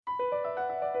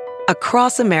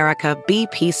Across America,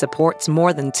 BP supports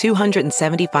more than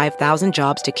 275,000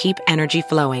 jobs to keep energy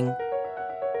flowing.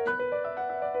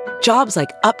 Jobs like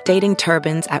updating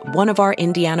turbines at one of our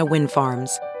Indiana wind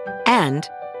farms and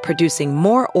producing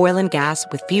more oil and gas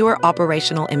with fewer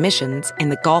operational emissions in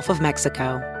the Gulf of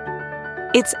Mexico.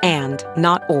 It's and,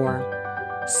 not or.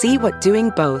 See what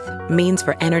doing both means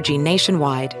for energy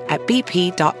nationwide at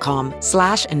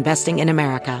bp.com/investing in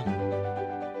America.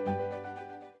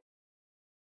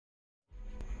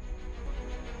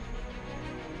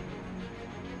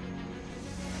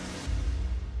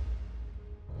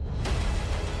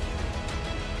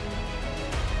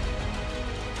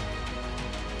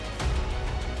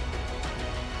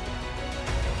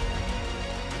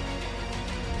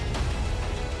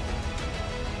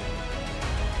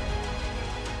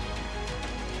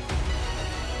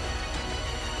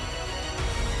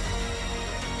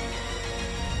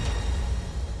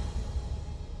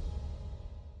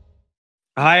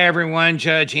 Hi, everyone.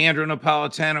 Judge Andrew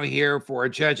Napolitano here for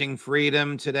Judging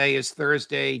Freedom. Today is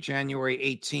Thursday, January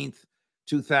 18th,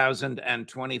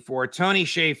 2024. Tony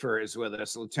Shaffer is with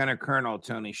us, Lieutenant Colonel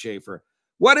Tony Shaffer.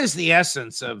 What is the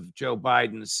essence of Joe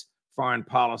Biden's foreign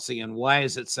policy, and why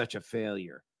is it such a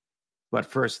failure? But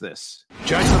first this.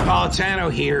 Judge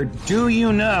Napolitano here. Do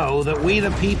you know that we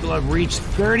the people have reached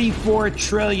 34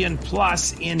 trillion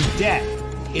plus in debt?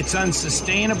 It's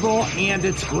unsustainable and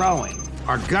it's growing.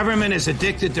 Our government is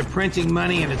addicted to printing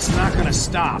money, and it's not going to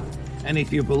stop. And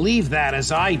if you believe that,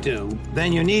 as I do,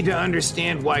 then you need to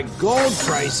understand why gold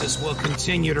prices will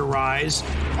continue to rise,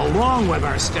 along with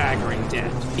our staggering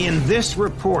debt. In this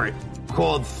report,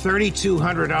 called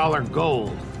 $3,200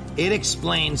 Gold, it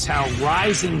explains how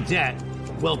rising debt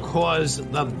will cause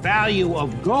the value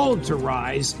of gold to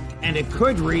rise, and it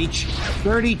could reach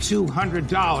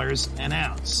 $3,200 an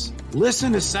ounce.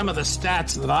 Listen to some of the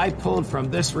stats that I pulled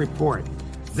from this report.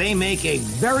 They make a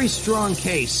very strong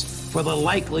case for the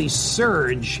likely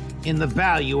surge in the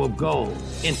value of gold.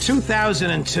 In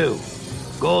 2002,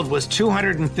 gold was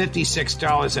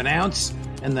 $256 an ounce,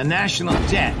 and the national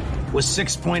debt was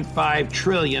 $6.5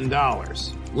 trillion.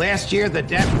 Last year, the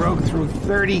debt broke through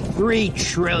 $33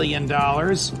 trillion,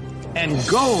 and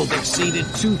gold exceeded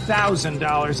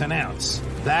 $2,000 an ounce.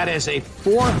 That is a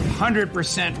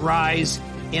 400% rise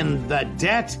in the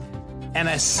debt and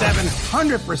a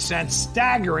 700%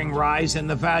 staggering rise in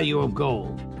the value of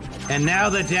gold. And now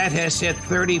the debt has hit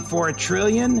 34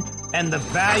 trillion, and the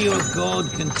value of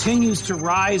gold continues to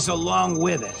rise along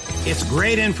with it. It's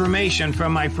great information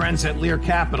from my friends at Lear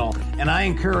Capital, and I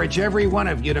encourage every one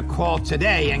of you to call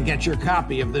today and get your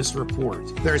copy of this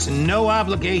report. There's no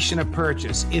obligation of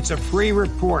purchase. It's a free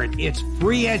report. It's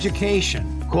free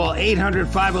education. Call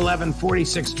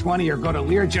 800-511-4620 or go to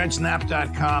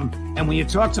LearJudgeNap.com. And when you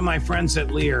talk to my friends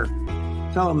at Lear,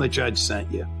 tell them the judge sent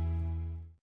you.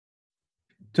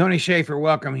 Tony Shaffer,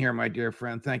 welcome here, my dear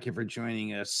friend. Thank you for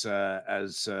joining us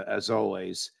as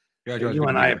always. You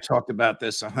and I have talked about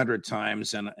this 100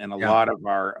 times, and a lot of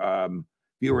our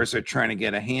viewers are trying to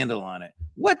get a handle on it.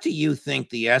 What do you think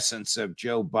the essence of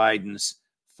Joe Biden's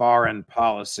foreign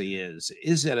policy is?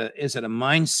 Is it a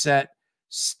mindset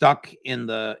stuck in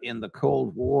the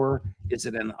Cold War? Is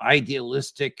it an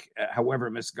idealistic, however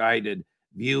misguided,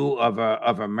 view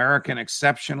of American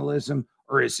exceptionalism,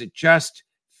 or is it just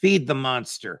feed the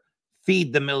monster,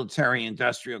 feed the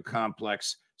military-industrial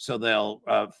complex so they'll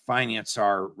finance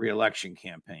our reelection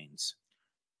campaigns?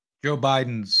 Joe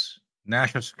Biden's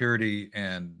national security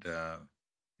and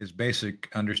his basic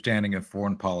understanding of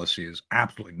foreign policy is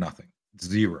absolutely nothing.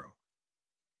 Zero.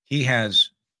 He has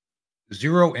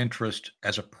zero interest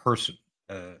as a person.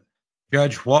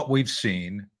 Judge, what we've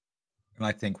seen, and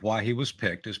I think why he was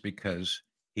picked is because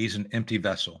he's an empty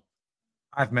vessel.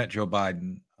 I've met Joe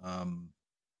Biden.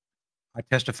 I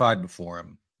testified before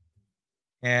him,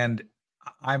 and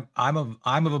I'm of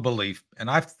a belief,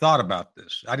 and I've thought about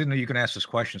this. I didn't know you can ask this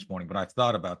question this morning, but I've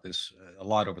thought about this a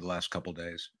lot over the last couple of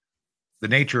days. The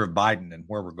nature of Biden and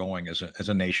where we're going as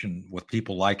a nation with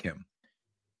people like him.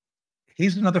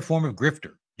 He's another form of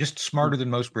grifter, just smarter than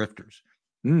most grifters.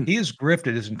 He has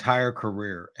grifted his entire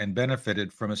career and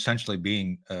benefited from essentially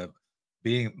being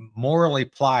morally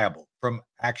pliable, from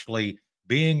actually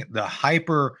being the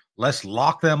hyper, let's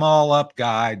lock them all up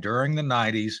guy during the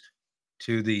 90s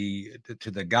to the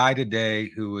guy today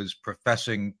who is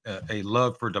professing a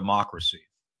love for democracy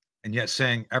and yet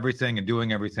saying everything and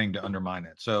doing everything to undermine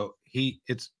it. So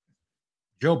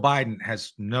Joe Biden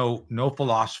has no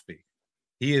philosophy.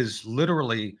 He is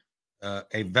literally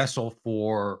a vessel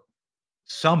for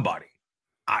somebody.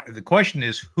 The question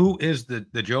is, who is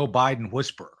the Joe Biden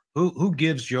whisperer? Who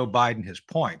gives Joe Biden his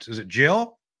points? Is it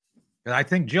Jill? And I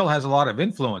think Jill has a lot of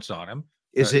influence on him.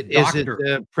 Is it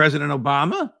President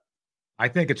Obama? I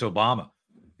think it's Obama.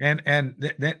 And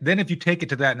then if you take it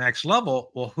to that next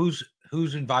level, well, who's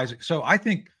advising? So I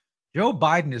think Joe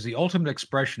Biden is the ultimate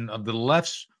expression of the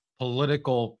left's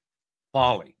political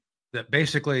folly. That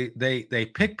basically they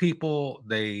pick people,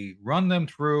 they run them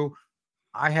through.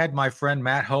 I had my friend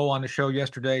Matt Ho on the show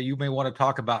yesterday. You may want to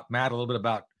talk about Matt a little bit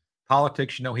about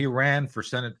politics. You know, he ran for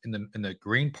Senate in the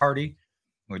Green Party.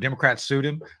 The Democrats sued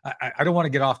him. I don't want to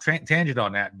get off tangent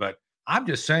on that, but I'm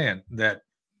just saying that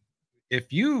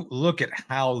if you look at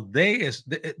how they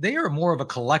are more of a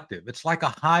collective. It's like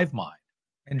a hive mind.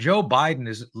 And Joe Biden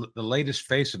is the latest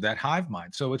face of that hive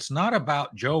mind. So it's not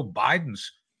about Joe Biden's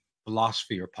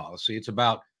philosophy or policy. It's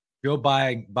about Joe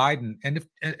Biden. And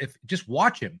if just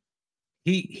watch him,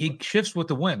 he shifts with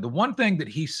the wind. The one thing that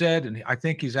he said, and I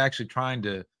think he's actually trying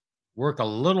to work a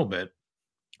little bit,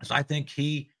 is I think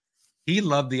he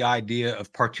loved the idea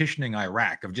of partitioning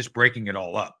Iraq, of just breaking it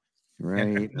all up. Right.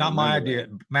 And not my idea.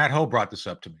 Matt Ho brought this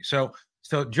up to me. So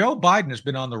Joe Biden has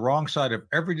been on the wrong side of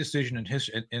every decision in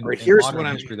modern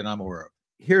history that I'm aware of.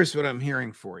 Here's what I'm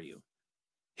hearing for you.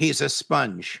 He's a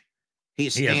sponge. He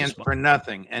stands for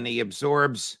nothing, and he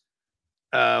absorbs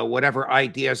whatever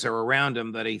ideas are around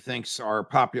him that he thinks are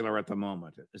popular at the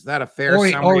moment. Is that a fair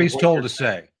summary? Or he's told to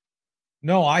say.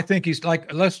 No, I think he's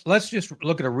like, let's just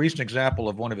look at a recent example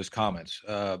of one of his comments.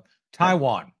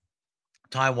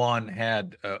 Taiwan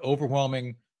had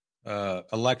overwhelming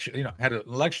election, had an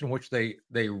election in which they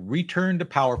returned to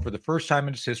power for the first time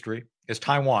in its history as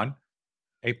Taiwan,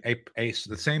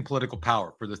 the same political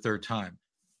power for the third time.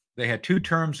 They had 2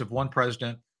 terms of one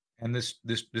president, and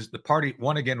the party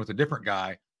won again with a different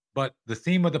guy. But the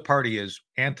theme of the party is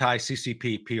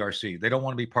anti-CCP PRC. They don't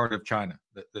want to be part of China,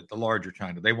 the larger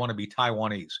China. They want to be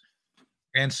Taiwanese.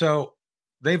 And so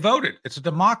they voted. It's a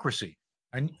democracy.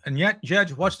 And yet,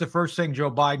 Judge, what's the first thing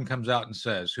Joe Biden comes out and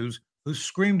says, who's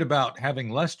screamed about having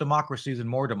less democracies and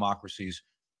more democracies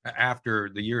after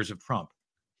the years of Trump?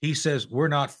 He says, we're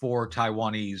not for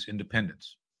Taiwanese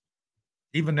independence,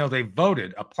 even though they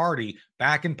voted a party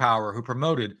back in power who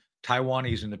promoted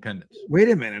Taiwanese independence. Wait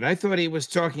a minute. I thought he was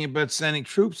talking about sending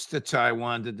troops to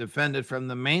Taiwan to defend it from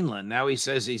the mainland. Now he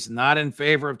says he's not in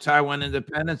favor of Taiwan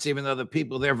independence, even though the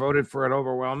people there voted for it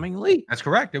overwhelmingly. That's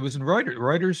correct. It was in Reuters.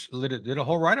 Reuters did a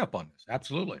whole write-up on this.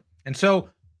 Absolutely. And so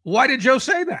why did Joe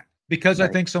say that? Because right.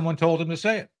 I think someone told him to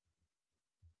say it.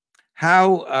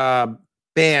 How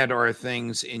bad are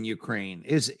things in Ukraine?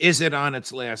 Is it on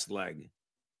its last leg?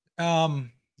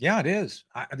 Yeah, it is.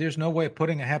 There's no way of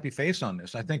putting a happy face on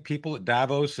this. I think people at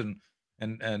Davos and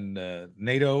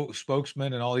NATO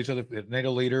spokesman and all these other NATO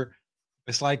leader,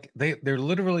 it's like they're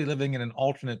literally living in an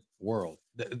alternate world.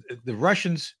 The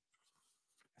Russians,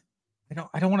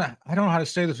 I don't know how to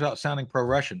say this without sounding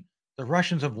pro-Russian. The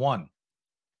Russians have won.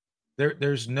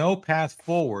 There's no path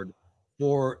forward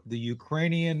for the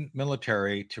Ukrainian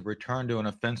military to return to an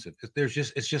offensive.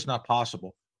 It's just not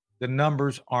possible. The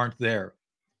numbers aren't there.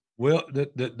 Well,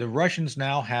 the Russians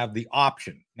now have the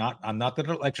option. I'm not that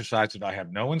they'll exercise it. I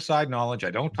have no inside knowledge.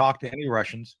 I don't talk to any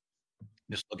Russians.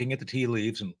 Just looking at the tea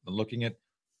leaves and looking at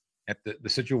the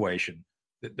situation.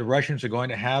 The Russians are going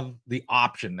to have the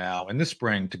option now in the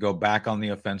spring to go back on the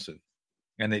offensive,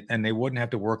 and they wouldn't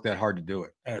have to work that hard to do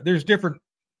it. There's different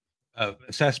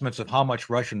assessments of how much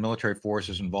Russian military force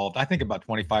is involved. I think about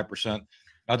 25%.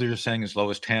 Others are saying as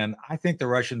low as 10%. I think the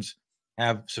Russians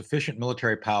have sufficient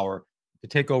military power to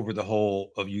take over the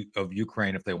whole of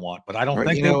Ukraine if they want, but I don't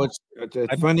think.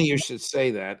 It's funny you should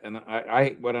say that, and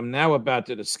I what I'm now about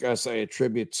to discuss, I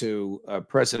attribute to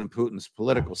President Putin's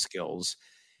political skills.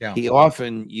 Yeah. He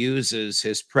often uses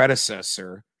his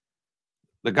predecessor,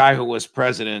 the guy who was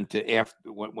president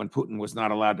after when Putin was not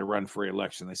allowed to run for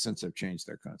re-election. They since have changed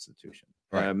their constitution.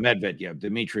 Right.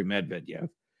 Dmitry Medvedev,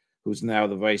 who's now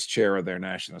the vice chair of their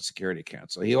National Security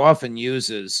Council. He often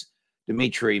uses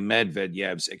Dmitry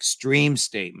Medvedev's extreme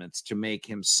statements to make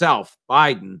himself,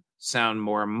 Biden, sound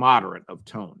more moderate of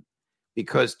tone.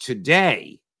 Because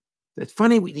today, it's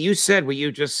funny you said what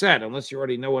you just said, unless you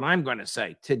already know what I'm going to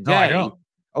say. Today, no, I don't.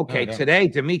 Today,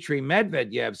 Dmitry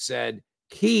Medvedev said,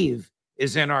 Kyiv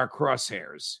is in our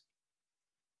crosshairs.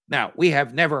 Now, we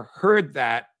have never heard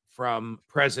that from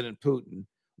President Putin.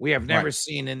 We have never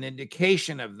seen an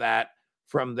indication of that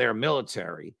from their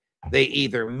military. They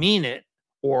either mean it,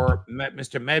 or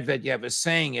Mr. Medvedev is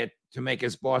saying it to make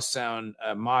his boss sound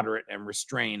moderate and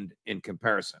restrained in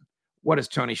comparison. What does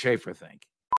Tony Shaffer think?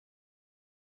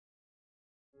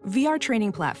 VR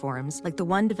training platforms, like the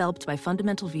one developed by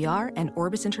Fundamental VR and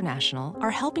Orbis International,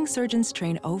 are helping surgeons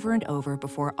train over and over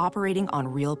before operating on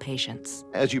real patients.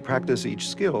 As you practice each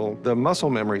skill, the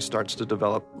muscle memory starts to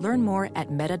develop. Learn more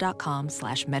at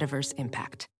meta.com/metaverse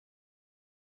impact.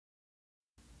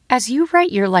 As you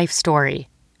write your life story,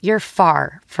 you're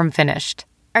far from finished.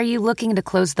 Are you looking to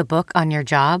close the book on your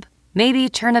job? Maybe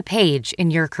turn a page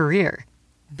in your career?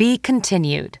 Be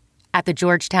continued at the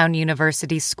Georgetown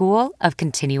University School of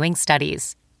Continuing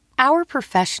Studies. Our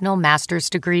professional master's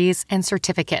degrees and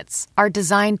certificates are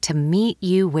designed to meet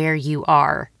you where you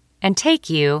are and take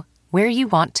you where you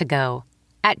want to go.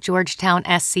 At Georgetown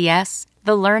SCS,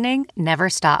 the learning never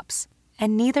stops,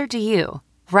 and neither do you.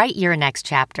 Write your next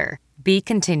chapter. Be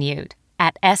continued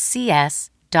at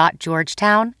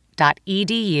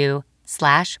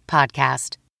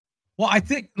scs.georgetown.edu/podcast. Well, I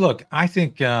think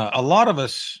a lot of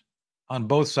us on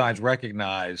both sides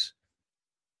recognize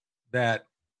that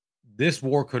this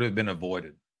war could have been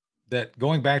avoided. That,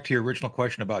 going back to your original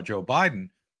question about Joe Biden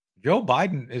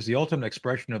is the ultimate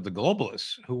expression of the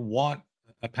globalists who want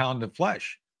a pound of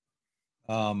flesh.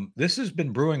 This has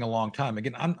been brewing a long time.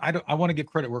 Again, I want to give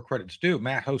credit where credit's due.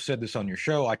 Matt Ho said this on your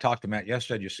show. I talked to Matt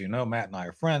yesterday, just so you know. Matt and I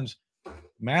are friends.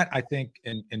 Matt, I think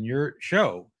in your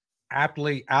show,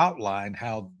 aptly outlined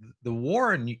how the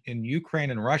war in Ukraine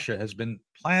and Russia has been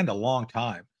planned a long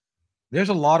time. There's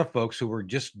a lot of folks who were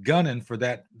just gunning for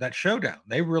that showdown.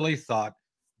 They really thought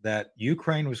that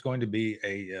Ukraine was going to be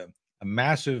a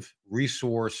massive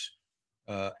resource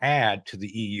add to the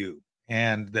EU,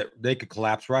 and that they could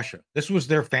collapse Russia. This was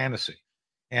their fantasy.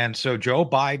 And so Joe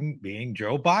Biden, being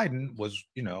Joe Biden, was,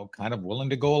 kind of willing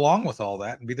to go along with all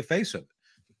that and be the face of it.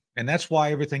 And that's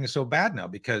why everything is so bad now,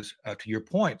 because to your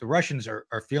point, the Russians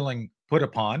are feeling put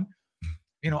upon.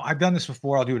 I've done this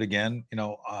before. I'll do it again.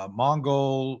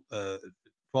 Mongol,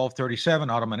 1237,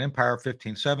 Ottoman Empire,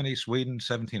 1570, Sweden,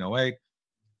 1708,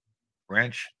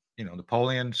 French,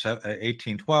 Napoleon,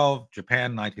 1812,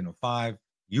 Japan, 1905,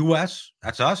 U.S.,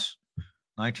 that's us,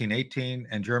 1918,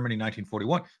 and Germany,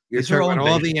 1941. You're talking about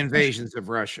all the invasions of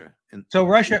Russia. So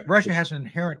Russia has an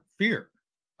inherent fear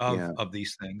of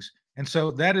these things. And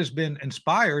so that has been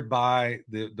inspired by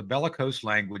the bellicose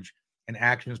language and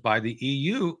actions by the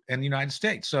EU and the United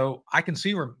States. So I can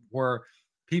see where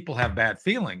people have bad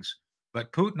feelings,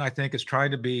 but Putin, I think, is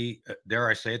trying to be, dare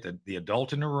I say it, the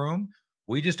adult in the room.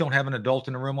 We just don't have an adult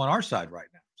in the room on our side right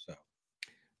now. So,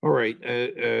 all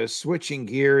right, switching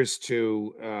gears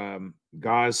to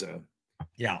Gaza.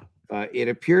 Yeah, it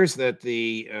appears that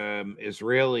the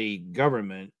Israeli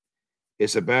government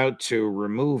is about to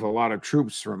remove a lot of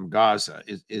troops from Gaza.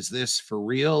 Is this for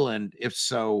real? And if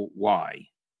so, why?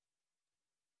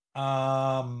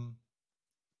 I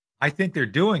think they're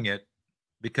doing it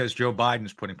because Joe Biden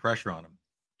is putting pressure on them.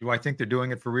 Do I think they're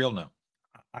doing it for real? No,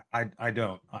 I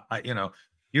don't.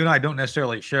 You and I don't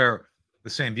necessarily share the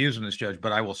same views on this, Judge,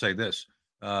 but I will say this,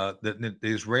 that the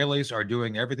Israelis are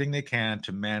doing everything they can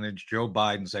to manage Joe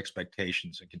Biden's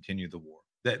expectations and continue the war.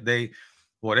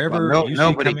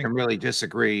 Nobody can really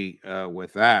disagree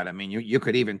with that. I mean, you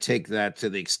could even take that to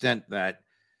the extent that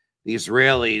the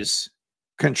Israelis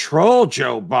control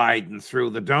Joe Biden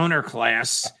through the donor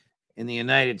class in the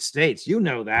United States. You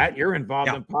know that. You're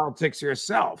involved in politics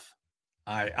yourself.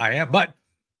 I am. But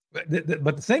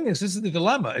the thing is, this is the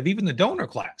dilemma of even the donor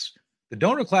class. The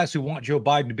donor class who want Joe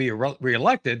Biden to be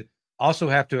reelected also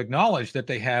have to acknowledge that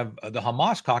they have the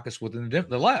Hamas caucus within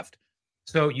the left.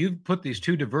 So you put these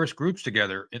two diverse groups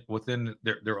together within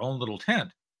their own little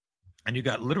tent, and you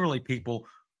got literally people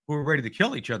who are ready to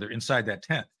kill each other inside that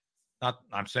tent.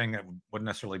 I'm saying that wouldn't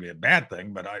necessarily be a bad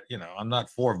thing, but I'm not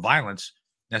for violence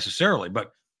necessarily.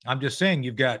 But I'm just saying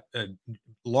you've got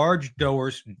large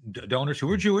donors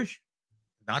who are Jewish,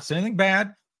 not saying anything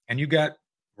bad, and you got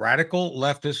radical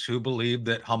leftists who believe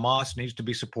that Hamas needs to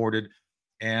be supported,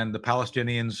 and the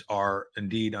Palestinians are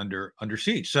indeed under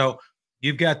siege. So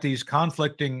you've got these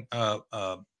conflicting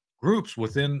groups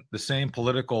within the same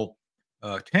political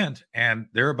tent, and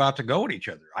they're about to go at each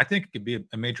other. I think it could be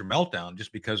a major meltdown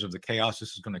just because of the chaos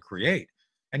this is going to create.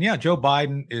 And yeah, Joe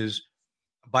Biden is,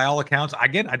 by all accounts, I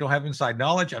don't have inside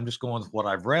knowledge. I'm just going with what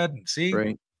I've read and see.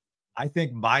 Right. I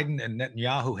think Biden and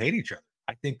Netanyahu hate each other.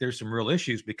 I think there's some real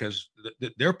issues because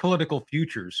their political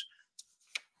futures,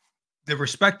 their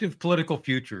respective political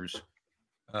futures,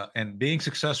 and being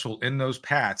successful in those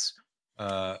paths,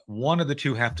 one of the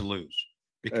two have to lose.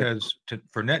 Because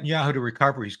for Netanyahu to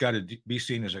recover, he's got to be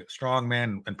seen as a strong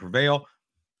man and prevail.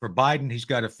 For Biden, he's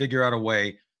got to figure out a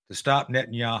way to stop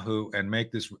Netanyahu and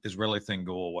make this Israeli thing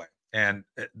go away. And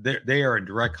they are in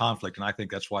direct conflict, and I think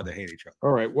that's why they hate each other.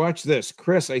 All right, watch this.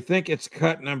 Chris, I think it's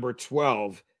cut number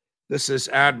 12. This is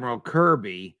Admiral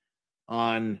Kirby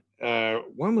on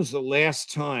when was the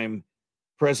last time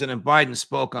President Biden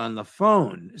spoke on the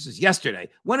phone? This is yesterday.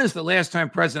 When is the last time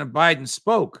President Biden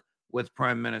spoke with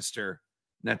Prime Minister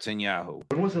Netanyahu?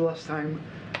 When was the last time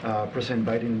President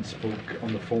Biden spoke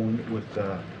on the phone with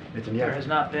Netanyahu? There has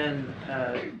not been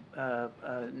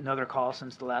another call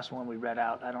since the last one we read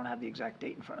out. I don't have the exact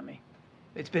date in front of me.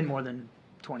 It's been more than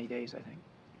 20 days, I think.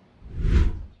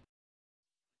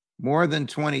 More than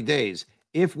 20 days.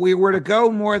 If we were to go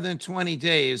more than 20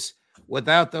 days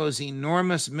without those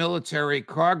enormous military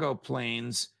cargo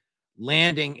planes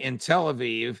landing in Tel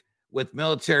Aviv with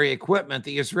military equipment,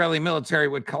 the Israeli military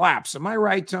would collapse. Am I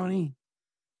right, Tony?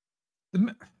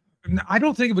 I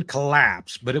don't think it would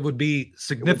collapse, but it would be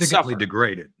significantly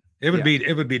degraded. It would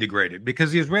be degraded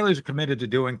because the Israelis are committed to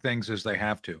doing things as they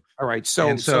have to. All right.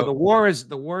 So the war is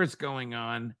going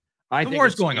on. The war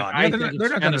is going on. They're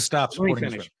not going to stop supporting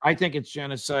Israel. I think it's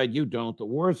genocide. You don't. The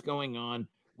war is going on.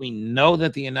 We know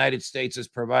that the United States is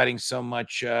providing so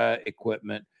much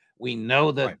equipment. We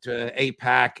know that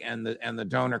AIPAC and the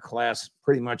donor class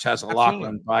pretty much has a lock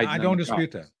on Biden. I don't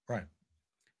dispute that. Right.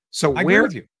 So I agree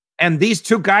with you. And these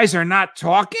two guys are not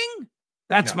talking?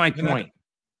 That's my point.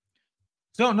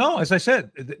 So, no, as I said,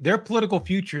 their political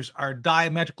futures are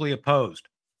diametrically opposed.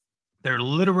 They're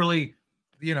literally,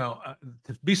 to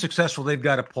be successful, they've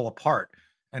got to pull apart.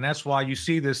 And that's why you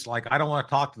see this, like, I don't want to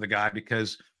talk to the guy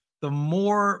because the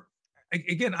more,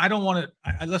 again, I don't want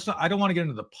to get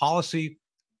into the policy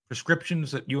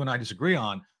prescriptions that you and I disagree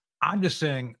on. I'm just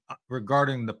saying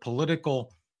regarding the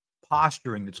political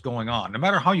posturing that's going on, no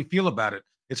matter how you feel about it,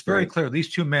 it's very clear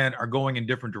these two men are going in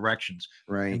different directions.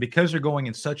 Right. And because they're going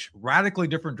in such radically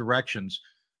different directions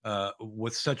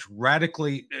with such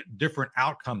radically different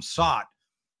outcomes sought,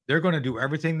 they're going to do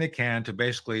everything they can to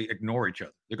basically ignore each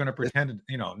other. They're going to pretend,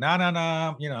 no, I'm not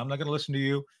going to listen to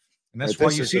you. And that's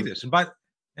why you see this. And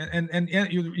the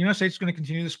United States is going to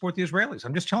continue to support the Israelis.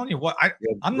 I'm just telling you what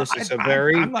I'm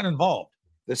not involved.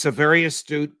 This is a very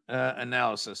astute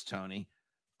analysis, Tony.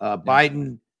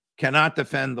 Biden cannot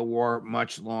defend the war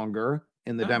much longer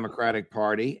in the Democratic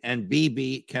Party, and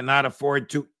Bibi cannot afford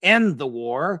to end the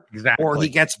war, or he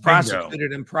gets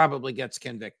prosecuted and probably gets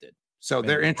convicted. So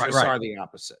their interests are the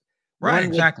opposite. Right,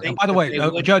 exactly. And by the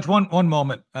way, Judge, one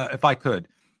moment, if I could.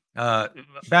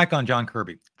 Back on John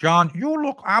Kirby. John, you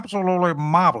look absolutely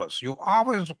marvelous. You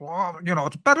always,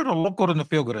 it's better to look good than to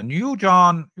feel good. And you,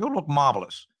 John, you look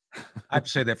marvelous. I have to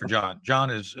say that for John. John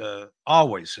is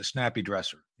always a snappy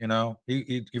dresser.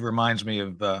 He reminds me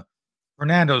of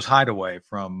Fernando's Hideaway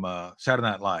from Saturday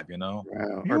Night Live. Wow.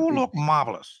 You look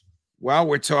marvelous. While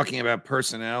we're talking about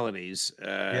personalities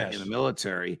in the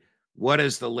military, what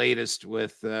is the latest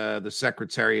with the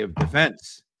Secretary of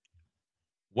Defense?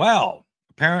 Well,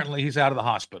 apparently he's out of the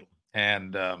hospital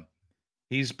and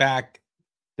he's back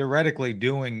theoretically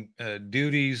doing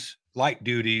light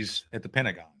duties at the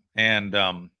Pentagon. And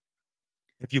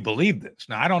if you believe this,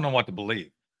 now I don't know what to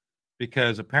believe,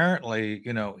 because apparently,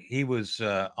 he was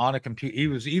on a computer. He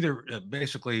was either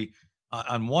basically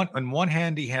on one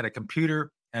hand he had a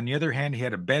computer, and the other hand he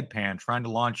had a bedpan trying to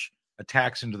launch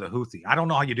attacks into the Houthi. I don't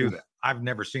know how you do that. I've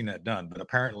never seen that done, but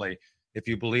apparently, if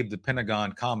you believe the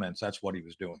Pentagon comments, that's what he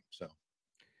was doing. So,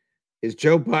 is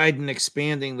Joe Biden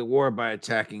expanding the war by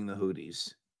attacking the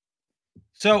Houthis?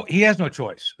 So he has no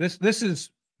choice. This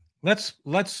is let's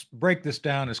break this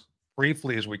down as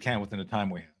briefly as we can within the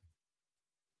time we have.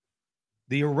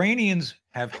 The Iranians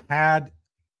have had,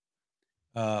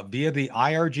 via the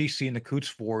IRGC and the Quds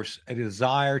Force, a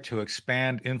desire to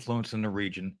expand influence in the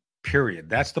region, period.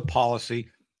 That's the policy.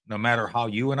 No matter how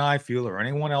you and I feel or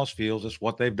anyone else feels, it's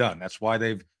what they've done. That's why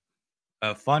they've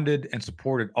funded and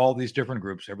supported all these different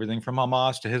groups, everything from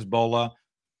Hamas to Hezbollah,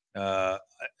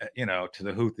 to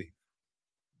the Houthi.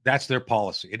 That's their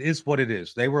policy. It is what it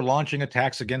is. They were launching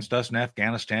attacks against us in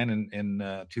Afghanistan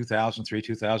in 2003,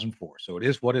 2004. So it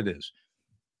is what it is.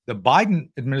 The Biden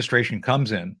administration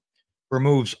comes in,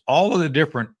 removes all of the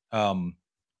different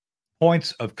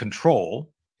points of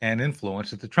control and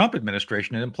influence that the Trump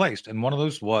administration had in place. And one of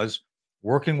those was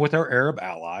working with our Arab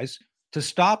allies to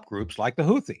stop groups like the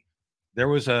Houthi. There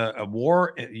was a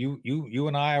war, you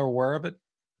and I are aware of it,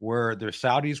 where the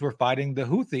Saudis were fighting the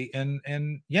Houthi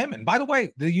in Yemen. By the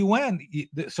way, the UN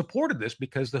supported this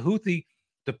because the Houthi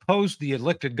deposed the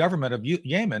elected government of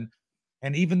Yemen,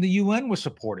 and even the UN was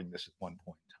supporting this at one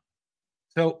point.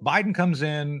 So Biden comes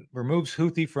in, removes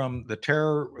Houthi from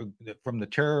the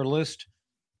terror list,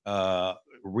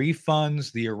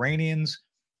 refunds the Iranians,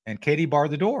 and Katie barred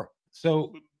the door.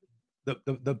 So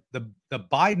the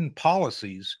Biden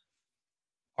policies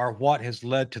are what has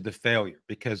led to the failure,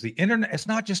 because the internet, it's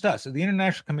not just us. The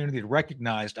international community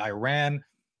recognized Iran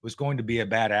was going to be a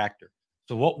bad actor.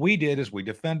 So what we did is we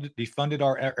defunded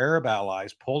our Arab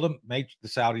allies, made the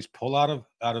Saudis pull out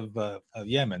of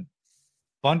Yemen,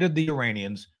 funded the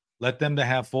Iranians, let them to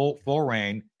have full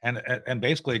reign, and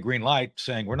basically a green light,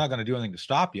 saying we're not going to do anything to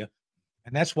stop you.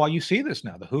 And that's why you see this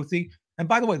now. The Houthi, and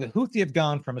by the way, the Houthi have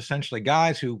gone from essentially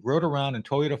guys who rode around in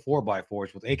Toyota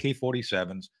 4x4s with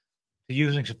AK-47s to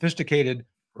using sophisticated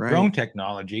drone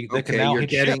technology that can now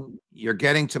you're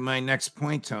getting to my next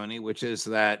point, Tony, which is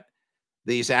that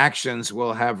these actions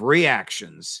will have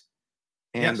reactions,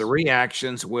 and the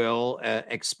reactions will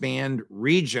expand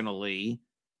regionally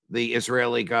the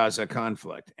Israeli-Gaza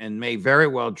conflict, and may very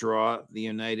well draw the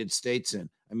United States in.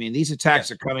 I mean, these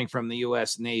attacks are coming from the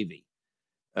U.S. Navy.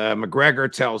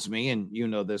 McGregor tells me, and you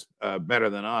know this better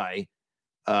than I,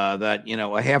 that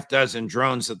a half dozen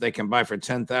drones that they can buy for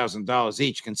 $10,000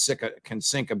 each can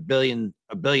sink $1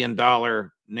 billion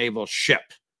naval ship.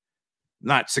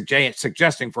 Not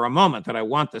suggesting for a moment that I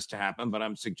want this to happen, but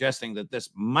I'm suggesting that this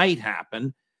might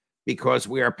happen because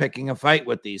we are picking a fight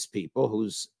with these people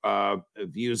whose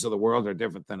views of the world are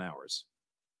different than ours.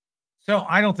 So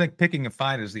I don't think picking a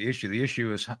fight is the issue. The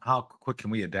issue is how quick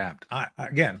can we adapt?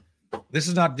 Again, this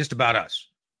is not just about us.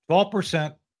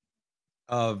 12%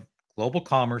 of global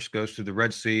commerce goes through the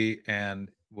Red Sea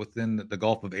and within the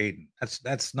Gulf of Aden.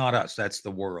 That's not us. That's the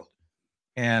world.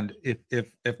 And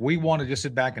if we want to just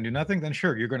sit back and do nothing, then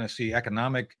sure, you're going to see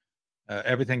economic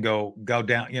everything go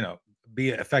down.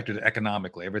 Be affected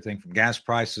economically. Everything from gas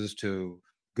prices to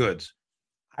goods.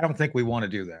 I don't think we want to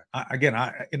do that.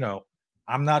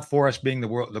 I'm not for us being the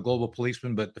global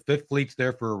policeman, but the Fifth Fleet's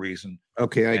there for a reason.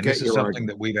 Okay, this is something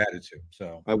that we've added to.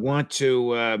 So I want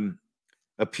to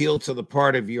appeal to the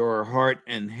part of your heart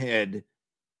and head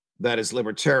that is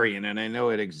libertarian, and I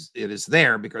know it is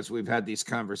there because we've had these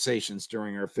conversations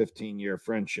during our 15-year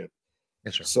friendship.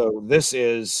 Yes, sir. So this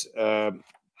is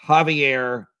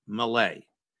Javier Milei,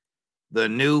 the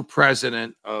new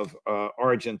president of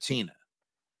Argentina,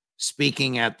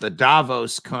 speaking at the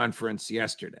Davos conference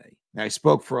yesterday. Now, I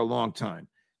spoke for a long time.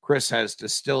 Chris has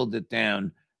distilled it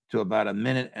down to about 1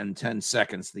 minute and 10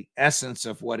 seconds. The essence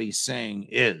of what he's saying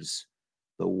is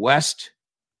the West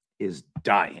is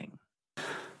dying.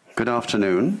 Good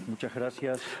afternoon.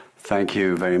 Thank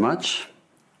you very much.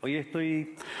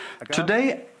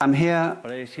 Today, I'm here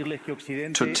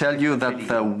to tell you that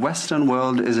the Western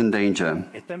world is in danger.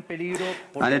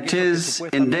 And it is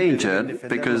endangered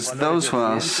because those who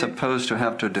are supposed to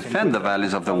have to defend the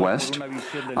values of the West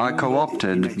are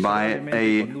co-opted by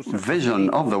a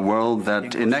vision of the world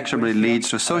that inexorably leads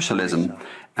to socialism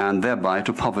and thereby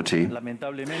to poverty.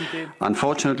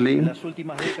 Unfortunately,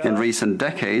 in recent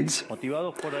decades,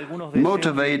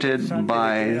 motivated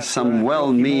by some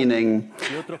well-meaning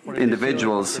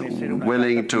individuals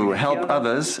willing to help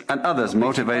others, and others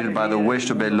motivated by the wish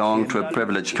to belong to a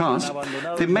privileged caste,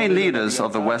 the main leaders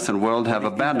of the Western world have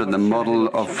abandoned the model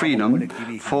of freedom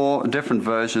for different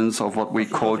versions of what we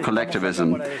call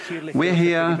collectivism. We're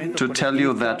here to tell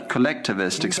you that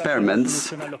collectivist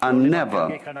experiments are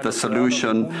never the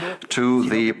solution to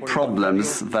the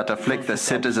problems that afflict the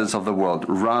citizens of the world.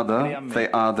 Rather, they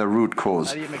are the root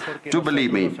cause. Do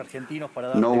believe me,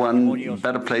 no one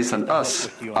better placed than us,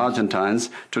 Argentines,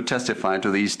 to testify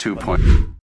to these 2 points.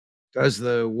 Does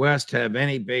the West have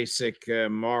any basic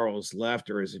morals left,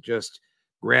 or is it just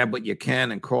grab what you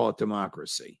can and call it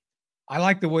democracy? I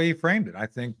like the way he framed it. I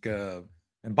think, and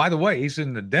by the way, he's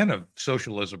in the den of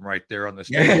socialism right there on the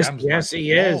stage. Yes,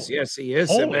 he is. Yes, he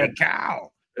is. Holy cow.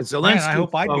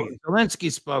 Zelensky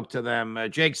spoke to them.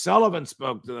 Jake Sullivan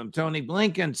spoke to them. Tony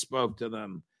Blinken spoke to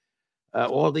them.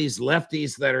 All these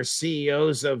lefties that are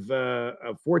CEOs of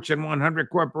Fortune 100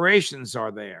 corporations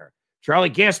are there. Charlie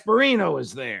Gasparino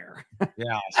is there.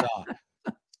 Yeah, I saw.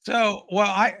 So,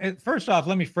 well, first off,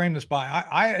 let me frame this by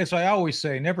as I always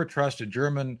say, never trust a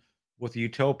German with a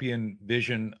utopian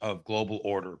vision of global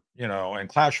order. And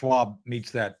Klaus Schwab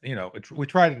meets that. We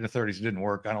tried it in the 30s, it didn't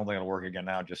work. I don't think it'll work again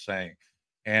now. Just saying.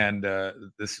 And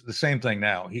the same thing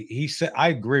now. He said, I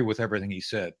agree with everything he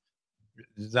said,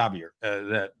 Xavier,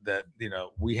 that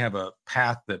we have a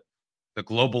path that the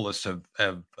globalists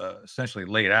have essentially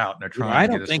laid out, and they're trying. I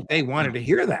don't think they wanted to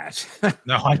hear that.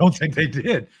 No, I don't think they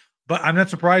did. But I'm not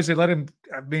surprised they let him.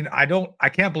 I mean, I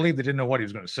can't believe they didn't know what he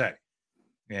was going to say,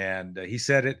 and he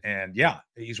said it. And yeah,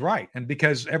 he's right. And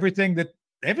because everything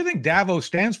Davos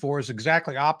stands for is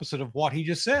exactly opposite of what he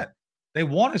just said. They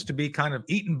want us to be kind of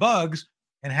eating bugs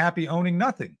and happy owning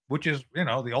nothing, which is,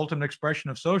 the ultimate expression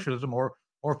of socialism or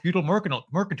feudal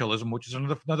mercantilism, which is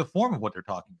another form of what they're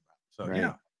talking about. So, right.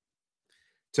 Yeah.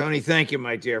 Tony, thank you,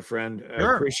 my dear friend.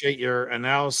 Sure. Appreciate your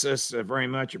analysis very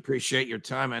much. Appreciate your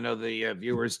time. I know the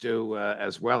viewers do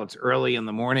as well. It's early in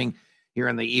the morning here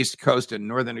on the East Coast in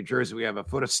northern New Jersey. We have a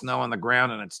foot of snow on the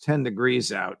ground and it's 10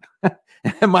 degrees out.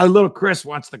 And my little Chris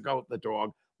wants to go, the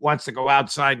dog wants to go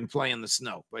outside and play in the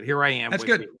snow. But here I am. That's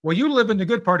good. You. Well, you live in the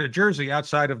good part of Jersey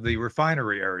outside of the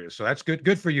refinery area. So that's good.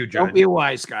 Good for you, Judge. Don't be a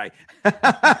wise guy.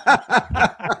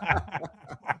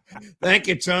 Thank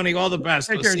you, Tony. All the best.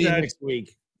 We'll see you next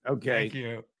week. Okay. Thank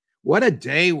you. What a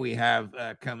day we have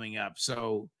coming up.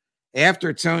 So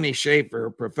after Tony Shaffer,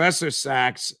 Professor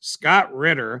Sachs, Scott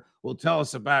Ritter will tell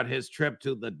us about his trip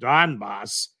to the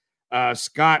Donbass.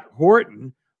 Scott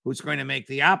Horton, who's going to make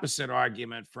the opposite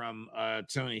argument from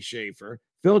Tony Shaffer,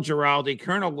 Phil Giraldi,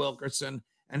 Colonel Wilkerson,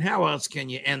 and how else can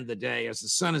you end the day as the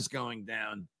sun is going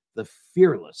down? The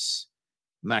fearless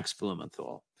Max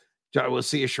Blumenthal. We'll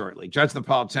see you shortly. Judge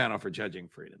Napolitano for Judging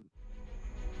Freedom.